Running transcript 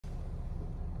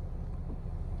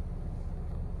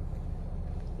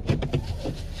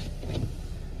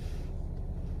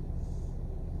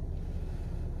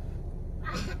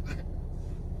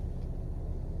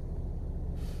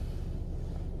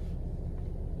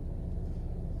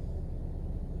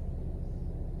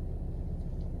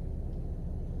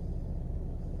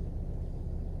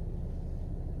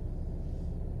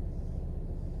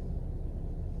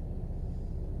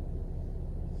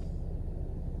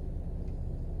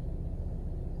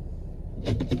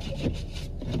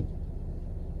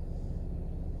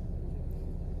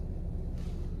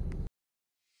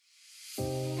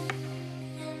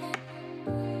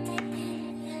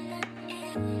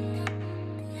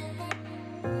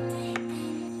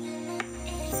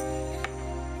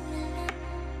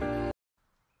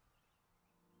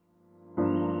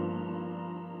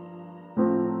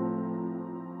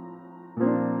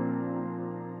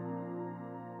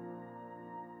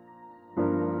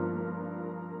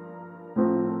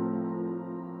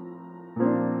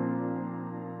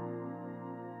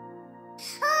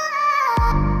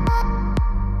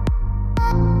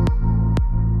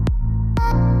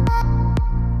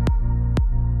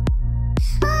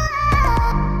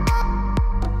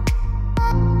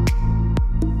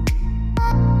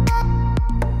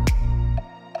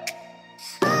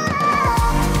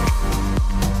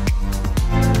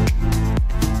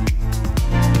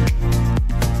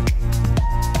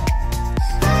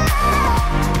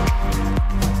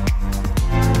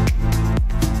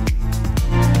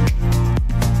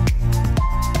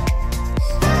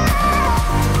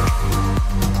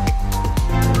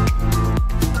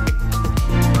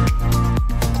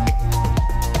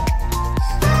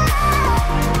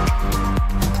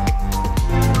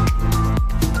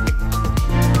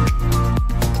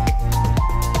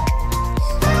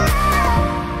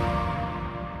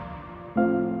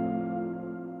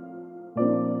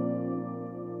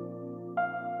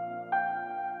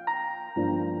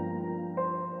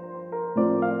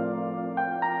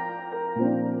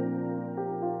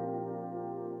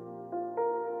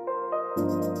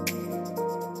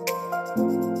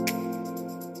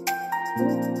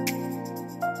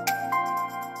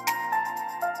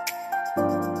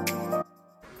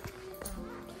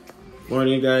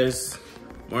Morning, guys.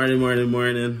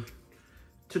 Morning.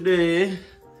 Today,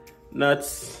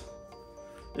 Nuts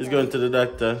is going to the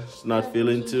doctor. She's not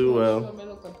feeling too well.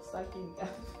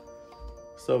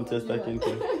 Something stacking.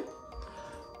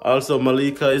 Also,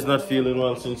 Malika is not feeling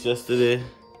well since yesterday.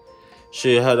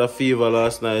 She had a fever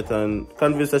last night and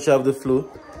convinced that she have the flu.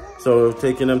 So we're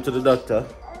taking them to the doctor.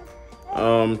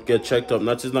 Get checked up.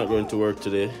 Nuts is not going to work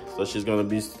today, so she's gonna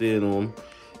be staying home.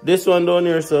 This one down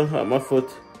here, so at my foot,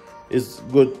 is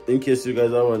good in case you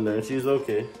guys are wondering. She's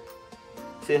okay.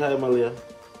 Say hi, Malia.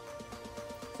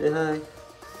 Say hi.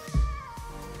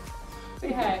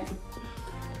 Say hi.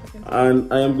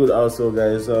 And I am good also,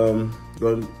 guys.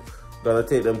 Gonna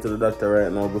take them to the doctor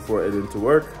right now before heading to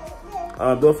work.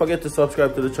 Don't forget to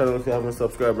subscribe to the channel if you haven't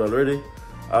subscribed already.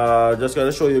 Just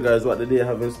gonna show you guys what the day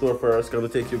have in store for us. Gonna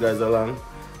take you guys along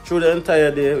through the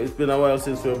entire day. It's been a while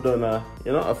since we've done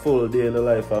a full day in the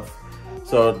life of.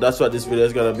 So that's what this video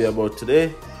is gonna be about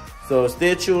today. So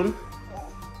stay tuned.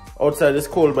 Outside is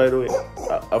cold, by the way.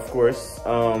 Of course.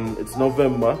 It's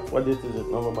November. What date is it?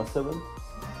 November 7th?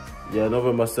 Yeah,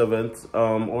 November 7th.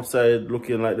 Outside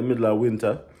looking like the middle of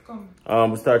winter.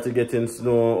 We started getting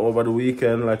snow over the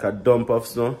weekend, like a dump of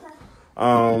snow.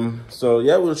 So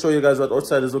yeah, we'll show you guys what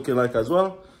outside is looking like as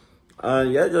well.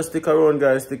 And yeah, just stick around,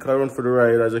 guys. Stick around for the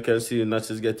ride. As you can see,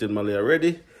 Nats is getting Malia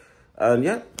ready. And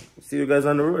yeah, see you guys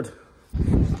on the road.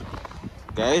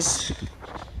 Guys,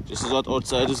 this is what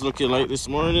outside is looking like this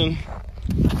morning.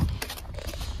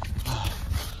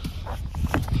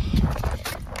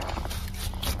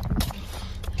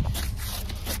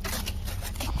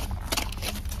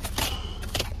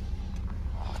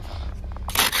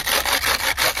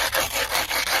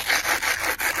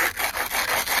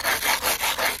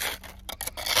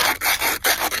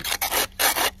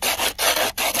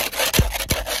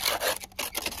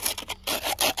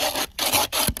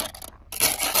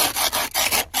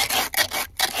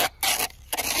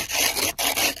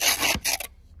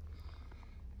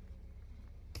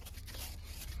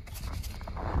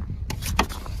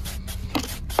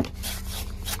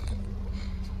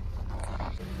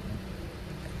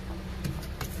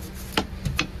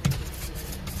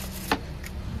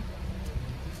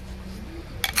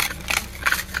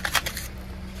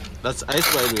 That's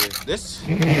ice, by the way. This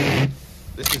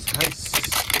is ice.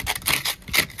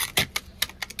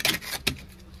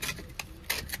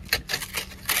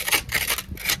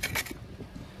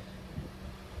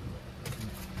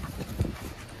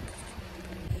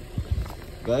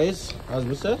 Guys, as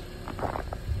we said,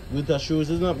 winter shoes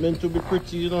is not meant to be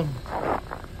pretty, you know.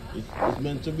 It's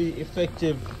meant to be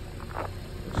effective.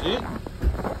 See?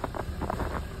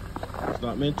 It's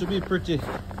not meant to be pretty.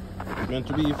 It's meant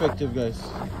to be effective, guys.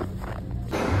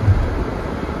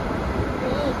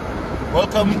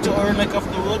 Welcome to our neck of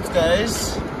the woods,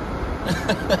 guys.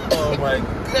 Oh my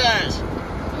gosh.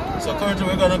 So currently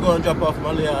we're gonna go and drop off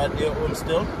Malia at their home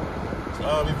still.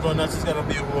 So if no, she's gonna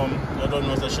be home. I don't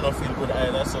know, so she don't feel good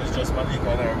either. So it's just Malika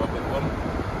and I back at home.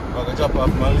 We're gonna drop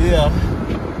off Malia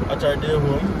at our day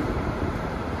home.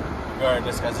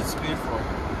 Regardless, because it's paid for.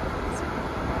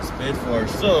 It's paid for.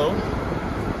 So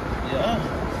yeah.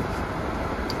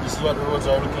 This is what the roads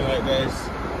are looking like, guys.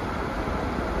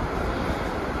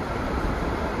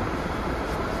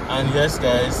 And yes,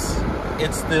 guys,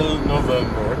 it's still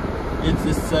November. It's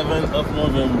the 7th of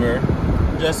November.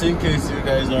 Just in case you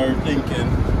guys are thinking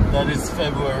that it's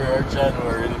February or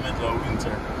January in the middle of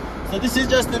winter. So this is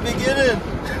just the beginning.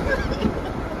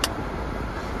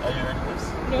 Are you ready for this?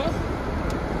 No.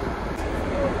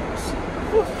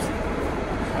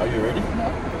 Are you ready? No.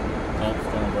 Can I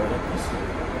borrow that, please?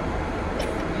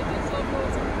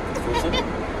 Frozen?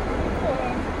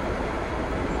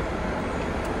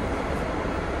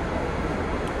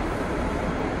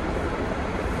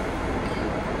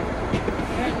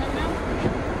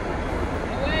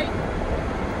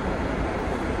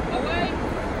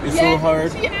 It's so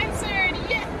hard. She answered,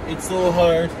 yeah. It's so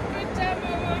hard. Good job,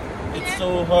 Mama. It's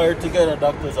so hard to get a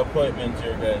doctor's appointment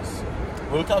here, guys.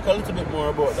 We'll talk a little bit more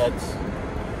about that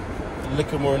a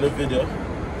little more in the video.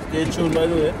 Stay tuned, by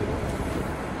the way.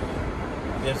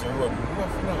 Yes, the road.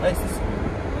 Rough, no, ice this one.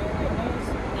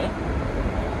 Yeah?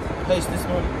 Ice this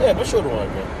one. Yeah, but show the one,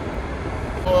 man.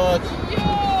 What? Yo!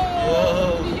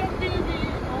 Yo, baby.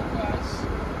 Oh,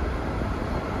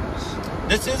 gosh.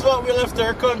 This is what we left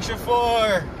our country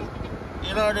for.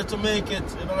 In order to make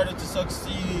it, in order to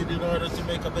succeed, in order to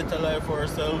make a better life for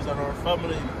ourselves and our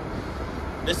family.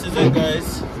 This is it,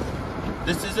 guys.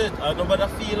 This is it. And nobody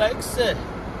feel like say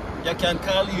you can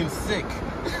call in sick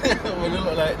when you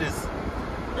look like this.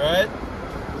 Right?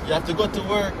 You have to go to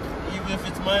work, even if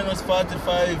it's minus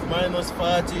 45, minus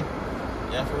 40. You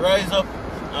have to rise up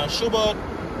and shoot out.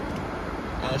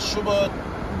 And shoot out.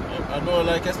 I know,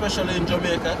 like, especially in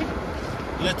Jamaica,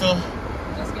 little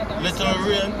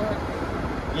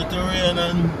rain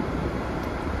and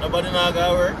nobody not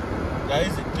gonna work.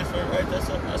 Guys, it's different, right? That's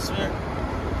what I swear.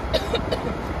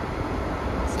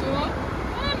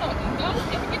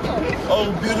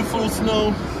 Oh, beautiful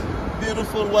snow,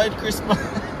 beautiful white Christmas.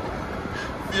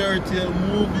 Fairy tale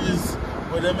movies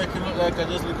where they make it look like I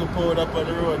just look pulled up on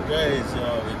the road, guys.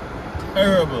 Yo, it's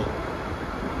terrible.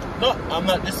 No, I'm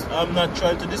not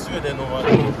trying to dissuade anyone.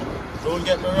 Don't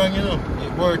get me wrong, you know,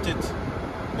 it's worth it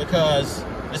because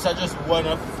this is just one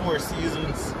of 4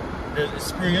 seasons. The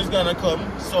spring is gonna come,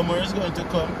 summer is going to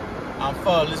come, and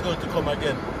fall is going to come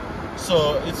again.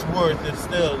 So it's worth it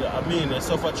still. I mean, I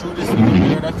suffer through this little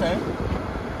period of time,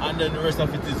 and then the rest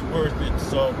of it is worth it.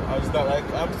 So it's not like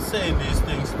I'm saying these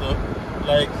things to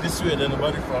like dissuade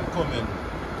anybody from coming.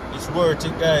 It's worth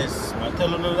it, guys. I'm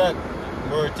telling you that,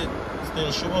 worth it.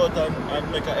 Still show out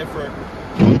and make an effort.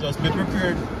 Just be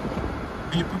prepared.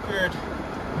 Be prepared.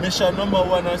 Mission number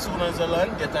 1 as soon as you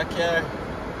land, get a car.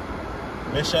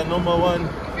 Mission number 1.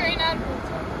 If you're in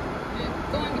Alberta,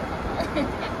 don't get a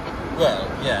car. Well,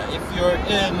 yeah, if you're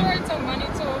in Alberta,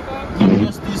 Manitoba. not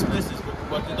just these places,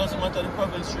 but it doesn't matter the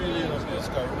province really, you know, because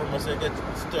remember, say get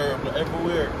terrible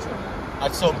everywhere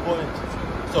at some point.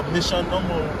 So mission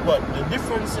number what? The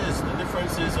difference is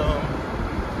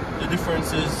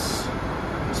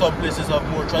some places have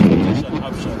more transportation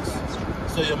options.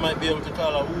 So you might be able to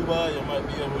call a Uber, you might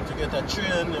be able to get a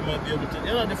train, you might be able to,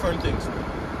 you know, different things.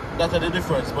 That are the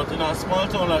difference. But in a small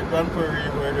town like Prairie,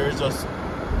 where there's just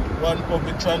one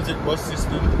public transit bus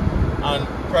system and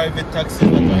private taxis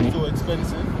that are so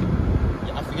expensive,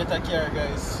 you have to get a car,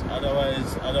 guys.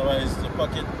 Otherwise your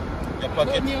pocket I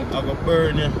go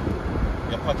burn you.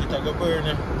 Your pocket I go burn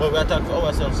you. But we are talking for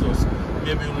ourselves, so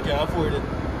maybe we can afford it.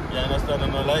 You understand?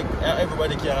 And I like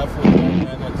everybody can afford it.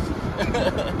 Why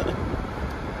not?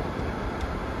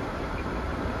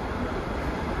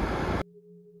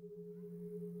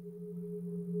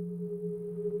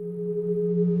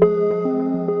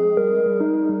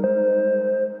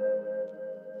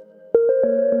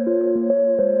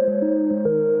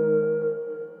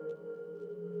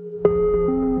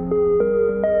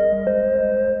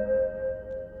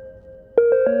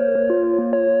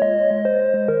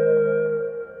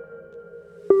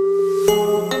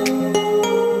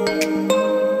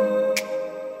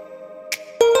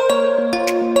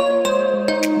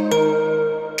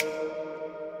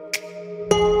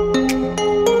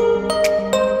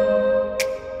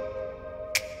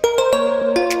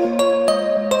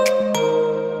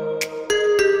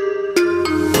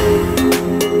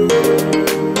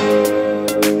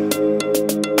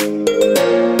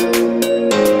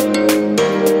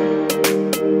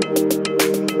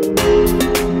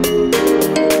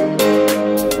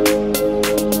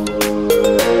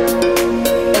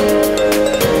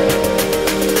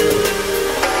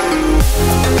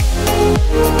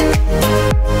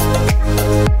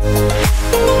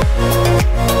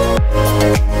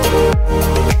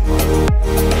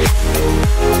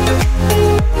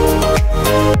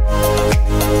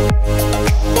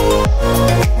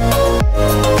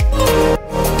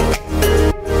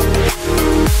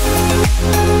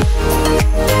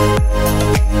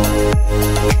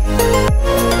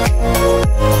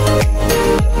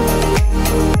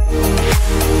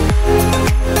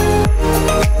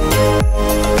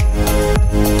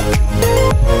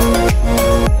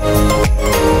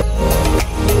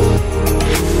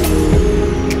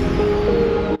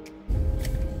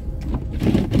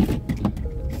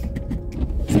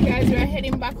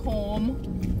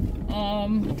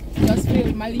 just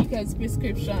filled Malika's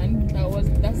prescription.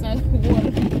 That's a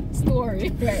whole story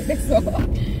right there. So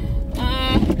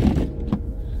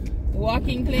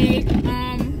walking clinic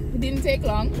didn't take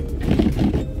long.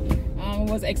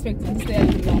 Was expecting to stay a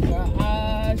little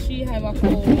longer. She have a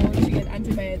cold, she get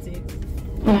antibiotics,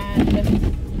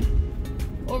 and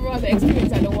overall the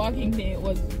experience at the walking clinic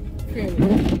was fairly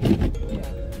good.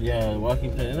 Yeah,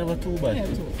 walking clinic never too bad. Yeah,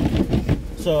 too.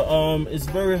 So it's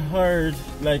very hard,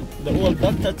 like the whole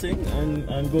doctor thing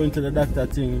and going to the doctor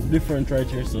thing different right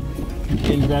here. So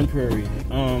in Grand Prairie,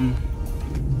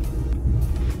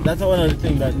 that's one of the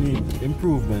things that need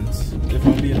improvements, if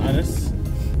I'm being honest.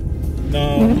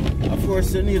 Now, of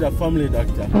course, you need a family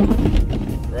doctor,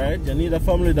 right? You need a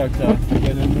family doctor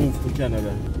when you move to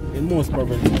Canada in most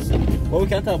provinces. But we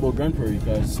can't talk about Grande Prairie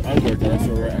because Alberta, that's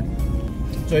where we're at.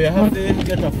 So you have to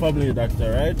get a family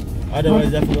doctor, right?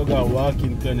 Otherwise, you have to go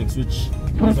walk-in clinics, which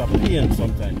is a pain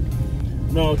sometimes.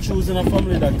 Now, choosing a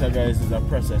family doctor, guys, is a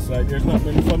process. Like, there's not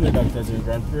many family doctors in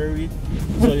Grande Prairie,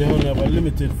 so you only have a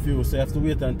limited few. So you have to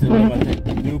wait until they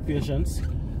take new patients,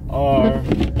 or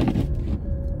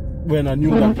when a new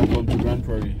doctor comes to Grande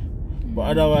Prairie.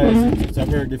 But otherwise, it's a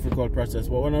very difficult process.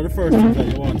 But one of the first things that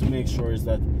you want to make sure is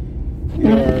that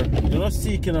you're not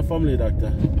seeking a family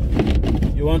doctor.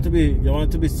 You want to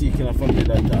be seeking a family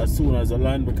doctor as soon as you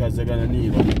land, because you're gonna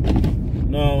need one.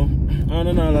 Now, I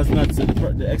don't know, that's not said.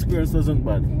 The experience wasn't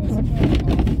bad.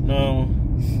 Now,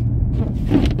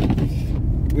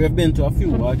 we have been to a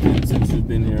few walk-ins since we've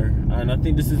been here, and I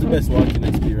think this is the best walk-in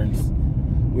experience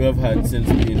we have had since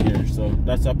being here, so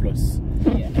that's a plus.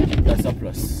 Yeah. That's a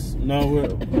plus. Now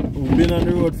we've been on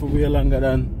the road for way longer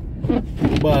than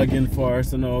we bargained for,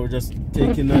 so now we're just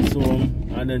taking us home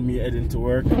and then me heading to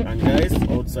work. And guys,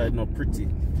 outside not pretty.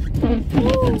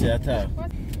 Pretty at all.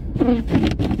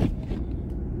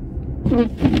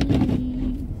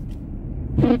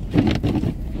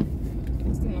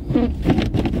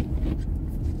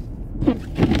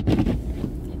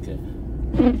 Okay.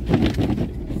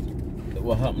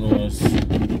 What happened was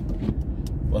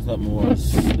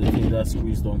the thing that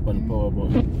squeezed down on the power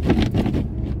button.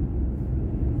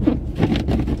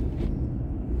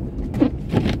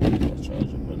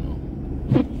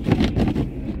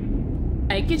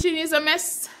 My kitchen is a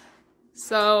mess,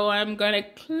 so I'm gonna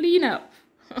clean up.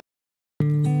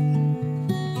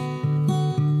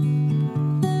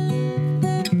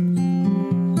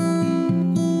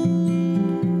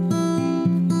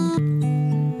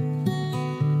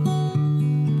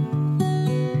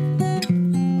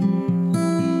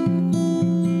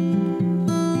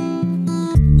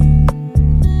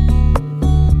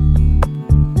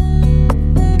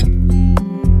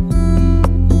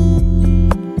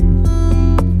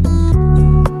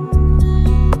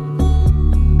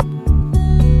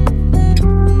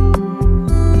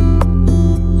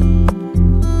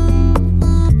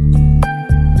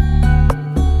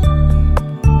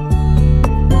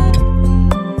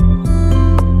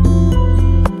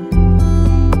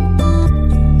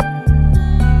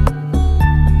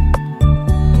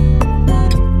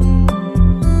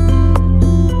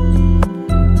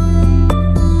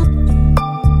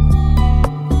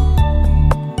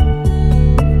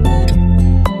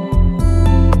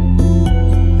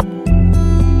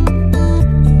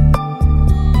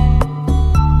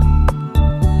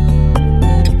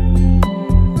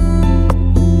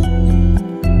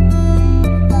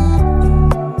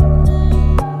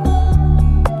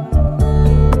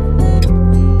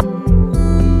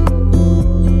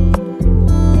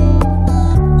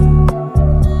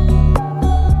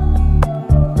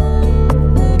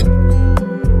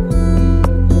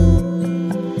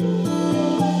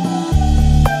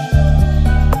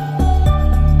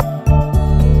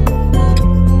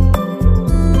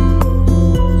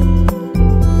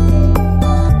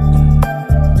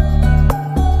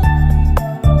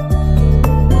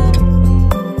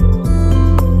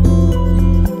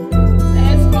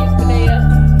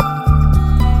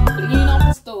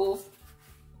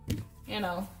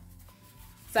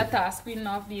 Cleaning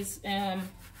off these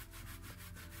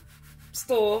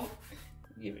stove,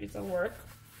 give it a work,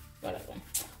 whatever.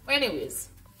 But anyways,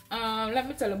 let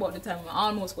me tell you about the time I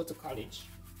almost go to college.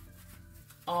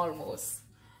 Almost.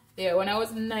 Yeah, when I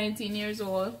was 19 years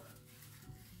old,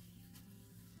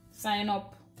 sign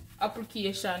up,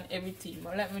 application, everything.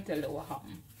 But let me tell you what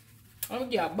happened. Let me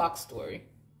give you a backstory.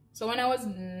 So when I was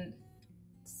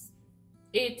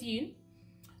 18,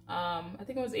 I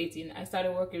think I was 18, I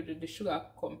started working with the sugar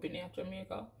company at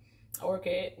Jamaica. I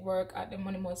work at the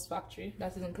Money Must factory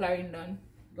that's in Clarendon.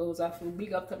 Those are who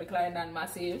big up to the Clarendon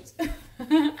massives.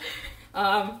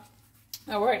 I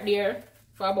worked there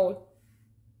for about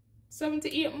 7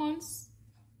 to 8 months.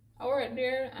 I worked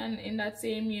there, and in that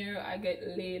same year I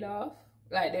get laid off.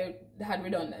 Like they had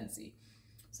redundancy,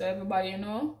 so everybody, you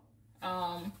know,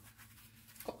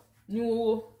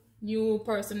 new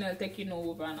personnel taking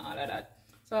over and all of that.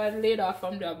 So I laid off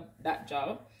from that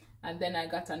job, and then I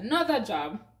got another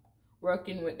job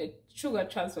working with the sugar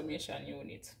transformation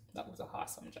unit. That was an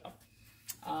awesome job,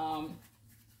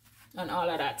 and all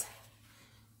of that.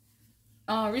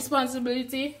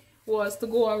 Responsibility was to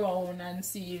go around and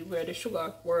see where the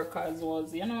sugar workers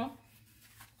was, you know,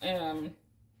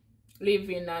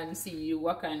 living, and see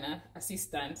what kind of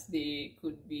assistance they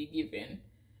could be given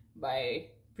by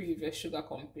previous sugar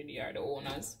company or the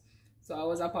owners. So I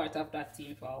was a part of that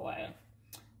team for a while.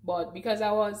 But because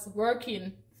I was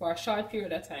working for a short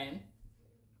period of time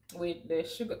with the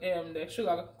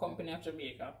sugar company of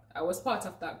Jamaica, I was part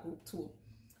of that group too.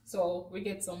 So we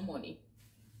get some money.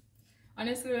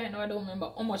 Honestly, right now I don't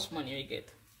remember how much money we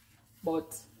get,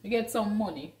 but we get some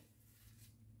money.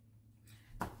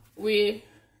 We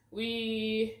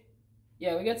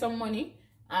get some money,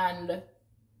 and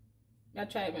I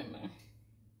try to remember.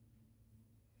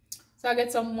 So I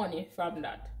get some money from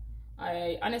that.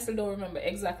 I honestly don't remember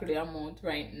exactly the amount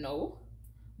right now,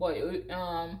 but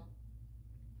I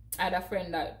had a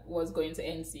friend that was going to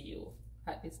NCU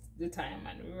at the time,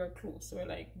 and we were close. We were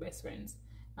like best friends,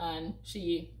 and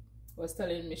she was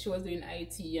telling me she was doing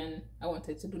IT, and I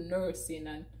wanted to do nursing,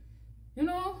 and you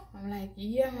know, I'm like,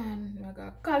 yeah man, I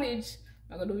got college,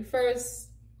 I'm gonna do it first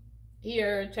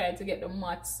here, try to get the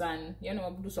maths and, you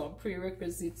know, do some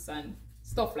prerequisites and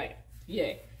stuff like that.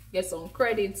 Yeah, get some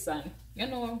credits and, you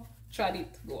know, try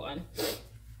it, go on.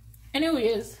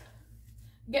 Anyways,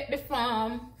 get the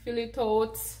form, fill it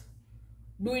out,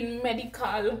 doing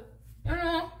medical, you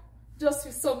know, just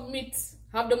to submit,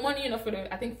 have the money, you know, for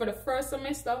the, I think for the first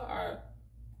semester or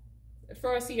the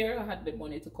first year, I had the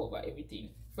money to cover everything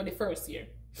for the first year.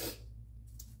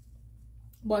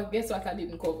 But guess what I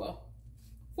didn't cover?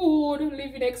 Food,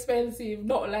 living expensive,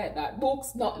 not like that.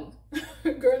 Books, nothing.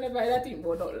 Girl never had that thing,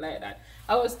 but not like that.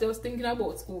 I was just thinking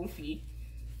about school fee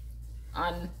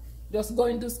and just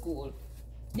going to school.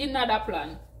 Didn't have that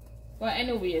plan. But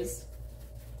anyways,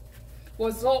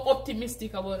 was so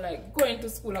optimistic about like going to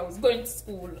school. I was going to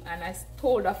school, and I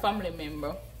told a family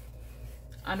member,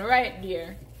 and right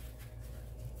there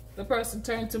the person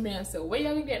turned to me and said, where you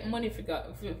gonna get money for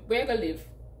where you gonna live?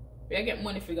 Where you get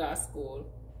money for go to school?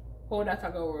 How that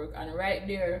gonna work? And right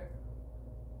there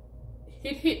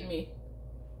it hit me.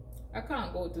 I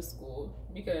can't go to school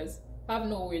because I have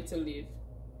nowhere to live.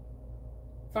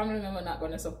 Family member not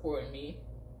gonna support me.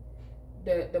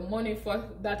 The money for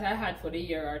that I had for the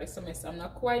year or the semester, I'm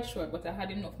not quite sure, but I had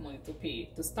enough money to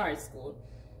pay to start school.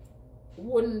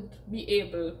 Wouldn't be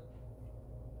able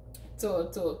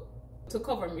to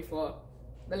cover me for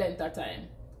the length of time.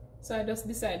 So I just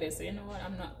decided, so you know what,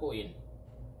 I'm not going.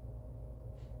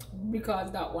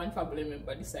 Because that one family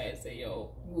member decided, say, yo,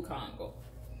 you can't go.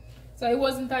 So it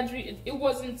wasn't that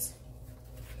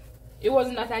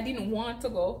I didn't want to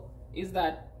go. It's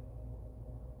that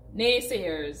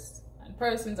naysayers and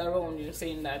persons around you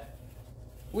saying that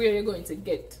where you're going to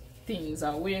get things,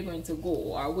 or where you're going to go,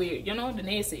 or where, you know, the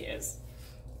naysayers.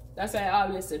 That's why I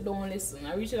always say, don't listen.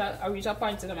 I reach a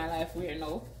point in my life where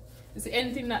now, you see,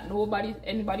 anything that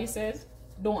anybody says,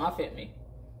 don't affect me.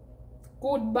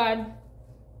 Good, bad,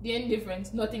 the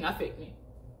indifference, nothing affect me.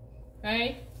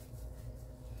 Right?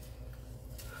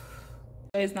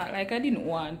 It's not like I didn't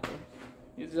want to.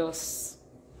 It's just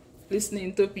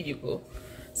listening to people.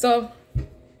 So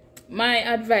my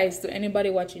advice to anybody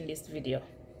watching this video,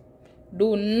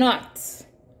 do not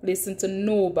listen to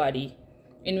nobody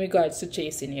in regards to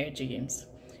chasing your dreams.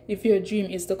 If your dream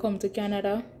is to come to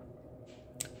Canada,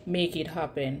 make it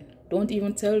happen. Don't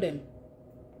even tell them.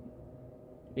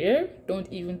 Yeah? Don't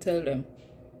even tell them.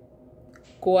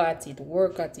 Go at it,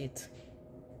 work at it.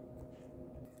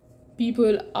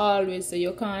 People always say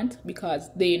you can't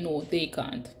because they know they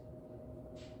can't.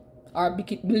 Or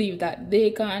believe that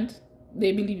they can't,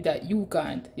 they believe that you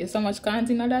can't. There's so much can't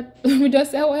in that we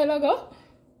just said a while ago.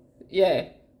 Yeah.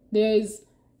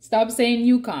 Stop saying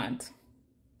you can't.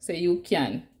 Say you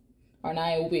can. And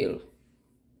I will.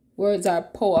 Words are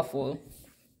powerful.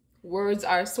 Words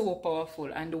are so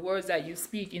powerful. And the words that you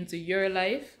speak into your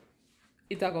life,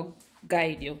 it will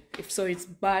guide you. If so it's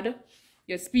bad,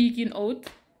 you're speaking out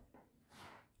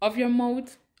of your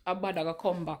mouth, a bad will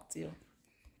come back to you.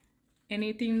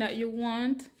 Anything that you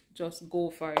want, just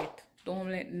go for it. Don't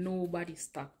let nobody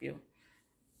stop you.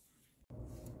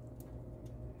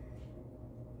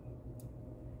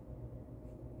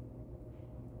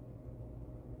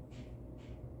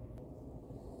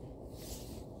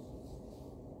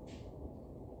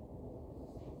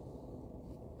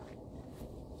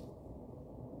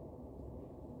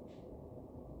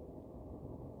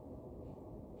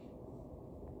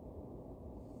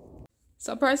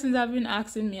 So persons have been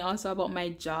asking me also about my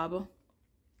job.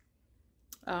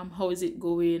 How is it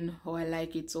going? How I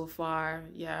like it so far?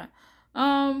 Yeah.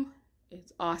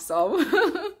 It's awesome.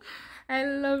 I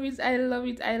love it. I love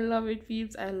it. I love it,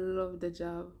 peeps. I love the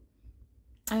job.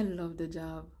 I love the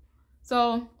job.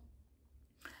 So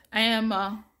I am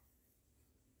a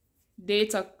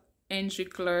data entry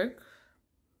clerk.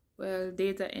 Well,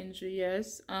 data entry,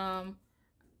 yes.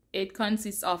 It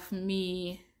consists of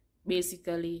me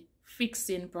basically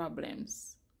fixing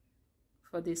problems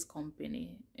for this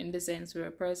company, in the sense where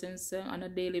a person on a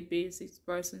daily basis,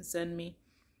 person send me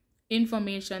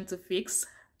information to fix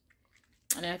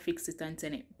and I fix it and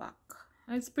send it back.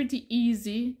 It's pretty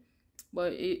easy,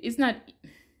 but it's not,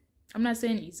 I'm not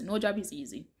saying easy, no job is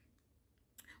easy,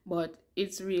 but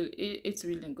it's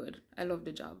really good. I love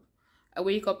the job. I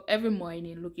wake up every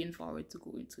morning looking forward to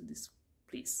going to this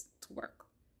place to work.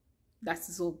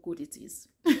 That's so good it is.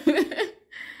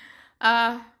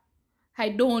 I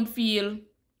don't feel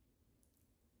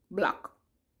black.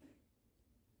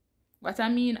 What I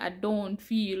mean, I don't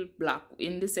feel black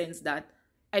in the sense that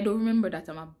I don't remember that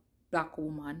I'm a black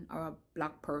woman or a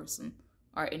black person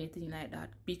or anything like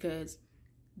that, because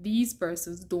these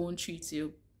persons don't treat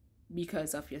you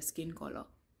because of your skin color.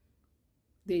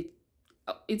 It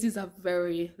is a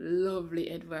very lovely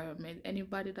environment.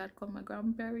 Anybody that come to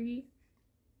Prairie,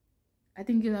 I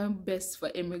think it's best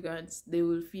for immigrants. They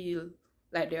will feel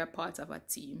like they're part of a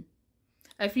team.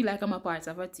 I feel like I'm a part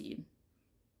of a team.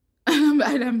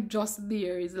 And I'm just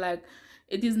there. It's like,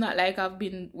 it is not like I've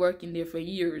been working there for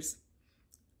years.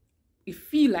 It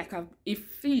feels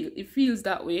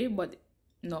that way, but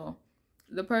no.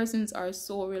 The persons are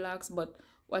so relaxed, but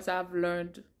what I've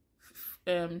learned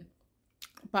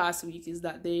past week is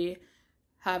that they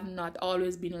have not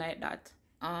always been like that.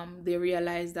 They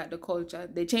realize that the culture,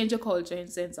 they change the culture in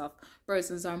the sense of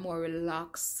persons are more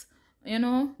relaxed, you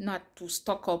know, not too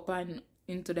stuck up and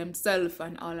into themselves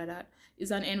and all of that.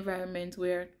 It's an environment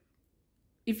where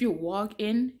if you walk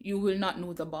in, you will not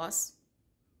know the boss,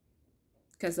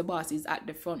 because the boss is at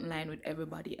the front line with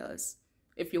everybody else.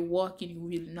 If you walk in, you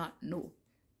will not know.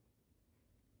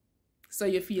 So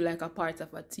you feel like a part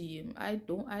of a team.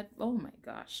 Oh my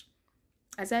gosh.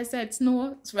 As I said,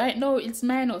 snow, right now it's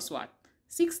minus what?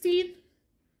 16?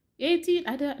 18?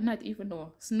 I don't not even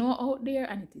know. Snow out there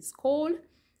and it is cold.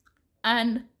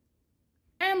 And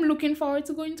I'm looking forward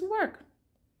to going to work.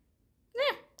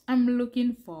 Yeah, I'm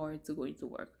looking forward to going to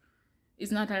work.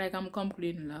 It's not like I'm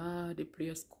complaining, the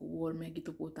place cold, I get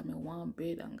to put on my warm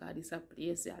bed and God, it's a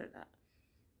place, all that.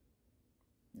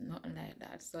 Nothing like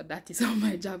that. So that is how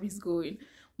my job is going.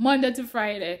 Monday to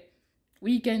Friday,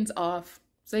 weekends off.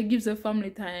 So it gives a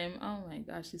family time. Oh my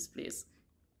gosh, this place.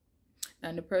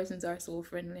 And the persons are so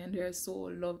friendly and they're so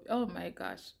lovely. Oh my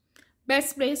gosh.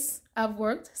 Best place I've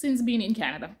worked since being in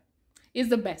Canada. Is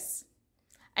the best.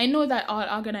 I know that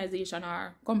all organizations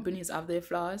or companies have their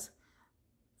flaws.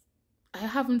 I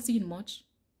haven't seen much,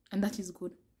 and that is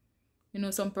good. You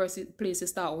know, some places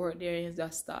start work there and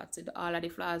just start with all of the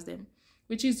flaws them,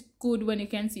 which is good when you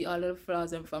can see all of the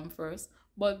flaws them from first.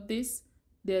 But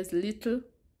there's little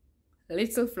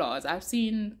flaws. I've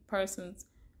seen persons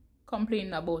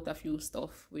complaining about a few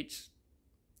stuff, which,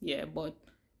 yeah, but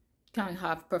can't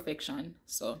have perfection.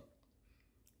 So,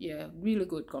 yeah, really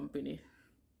good company.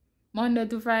 Monday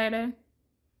to Friday.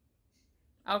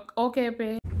 Okay,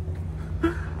 pay.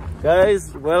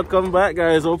 Guys, welcome back,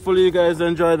 guys. Hopefully you guys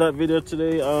enjoyed that video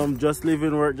today. Just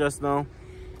leaving work just now.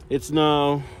 It's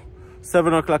now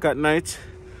 7 o'clock at night.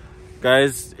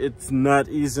 Guys, it's not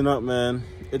easing up, man.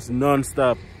 It's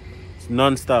non-stop. It's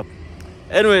non-stop.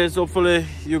 Anyways, hopefully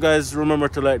you guys remember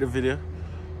to like the video.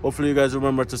 Hopefully you guys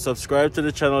remember to subscribe to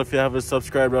the channel if you haven't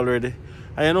subscribed already.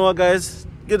 And you know what, guys?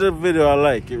 Give the video a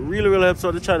like. It really helps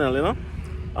out the channel, you know.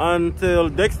 Until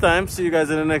next time, see you guys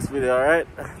in the next video. All right,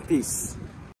 peace.